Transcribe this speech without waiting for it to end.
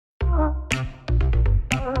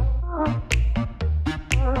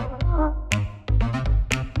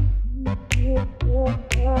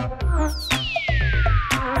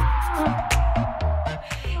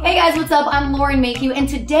guys, what's up? I'm Mayhew, and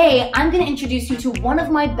today I'm gonna introduce you to one of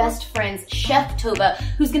my best friends, Chef Tova,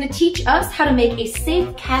 who's gonna teach us how to make a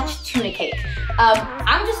safe catch tuna cake.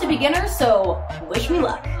 I'm just a beginner, so wish me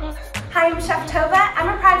luck. Hi, I'm Chef Tova.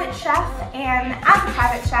 I'm a private chef, and as a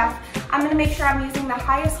private chef, I'm gonna make sure I'm using the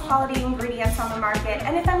highest quality ingredients on the market.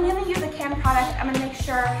 And if I'm gonna use a canned product, I'm gonna make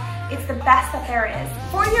sure it's the best that there is.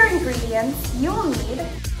 For your ingredients, you will need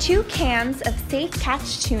 2 cans of safe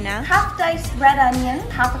catch tuna, half diced red onion,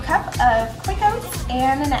 half a cup of quick oats,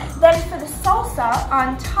 and an egg. Then for the salsa,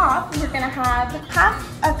 on top, we're gonna have half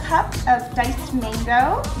a cup of diced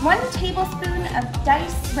mango, 1 tablespoon of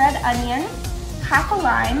diced red onion, half a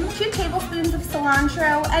lime, 2 tablespoons of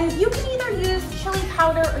cilantro, and you can either use chili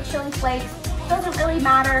powder or chili flakes. Doesn't really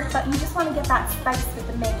matter, but you just want to get that spice with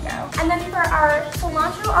the mango. And then for our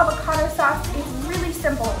cilantro avocado sauce, it's really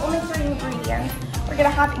simple, only 3 ingredients. We're gonna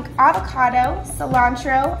have avocado,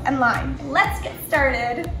 cilantro, and lime. Let's get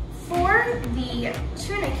started. For the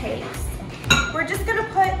tuna cakes, we're just gonna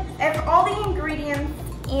put all the ingredients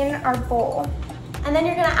in our bowl. And then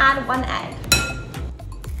you're gonna add 1 egg.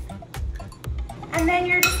 And then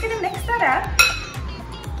you're just gonna mix that up.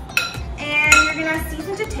 And you're gonna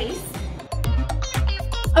season to taste.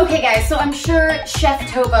 Okay guys, so I'm sure Chef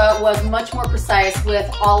Tova was much more precise with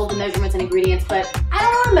all of the measurements and ingredients, but I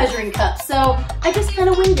don't have a measuring cup, so I just kind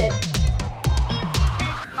of winged it.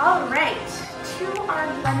 All right, to our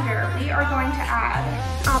blender, we are going to add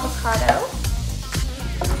avocado,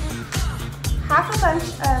 half a bunch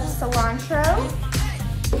of cilantro,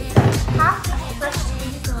 half a fresh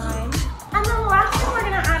squeezed lime, and then the last thing we're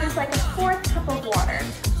gonna add is like a 1/4 cup of water.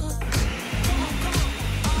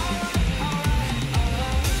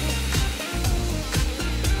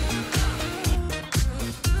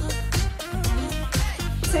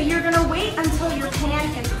 So you're gonna wait until your pan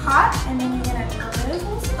is hot, and then you're gonna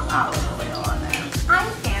drizzle some olive oil on there. I'm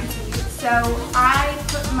fancy, so I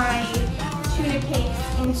put my tuna cakes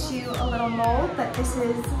into a little mold, but this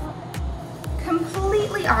is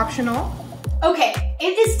completely optional. Okay,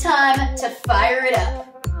 it is time to fire it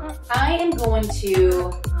up. I am going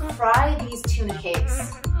to fry these tuna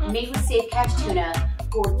cakes made with safe catch tuna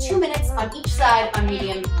for 2 minutes on each side on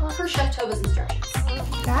medium per Chef Tova's instructions.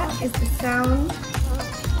 That is the sound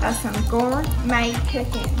of some gourmet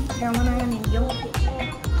cooking going on in your kitchen.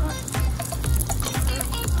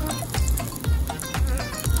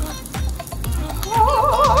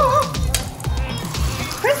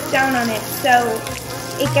 Press down on it so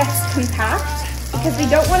it gets compact, because we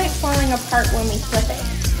don't want it falling apart when we flip it.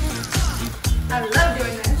 I love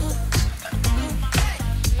doing this.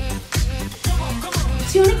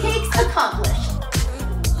 Tuna cakes accomplished.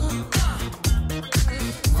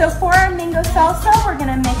 So for our mango salsa, we're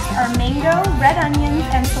gonna mix our mango, red onions,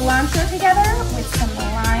 and cilantro together with some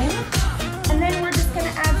lime. And then we're just gonna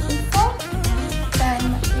add some salt,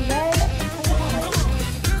 some red pepper flakes.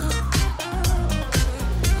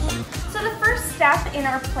 So the first step in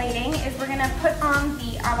our plating is we're gonna put on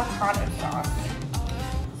the avocado sauce.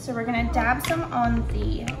 So we're gonna dab some on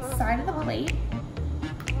the side of the plate.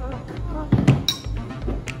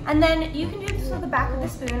 And then you can do this with the back of the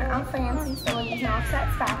spoon. I'm fancy, so we'll use an offset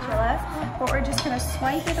spatula, but we're just gonna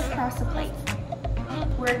swipe it across the plate.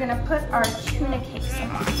 We're gonna put our tuna cakes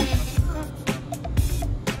on.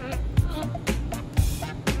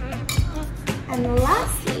 And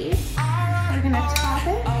last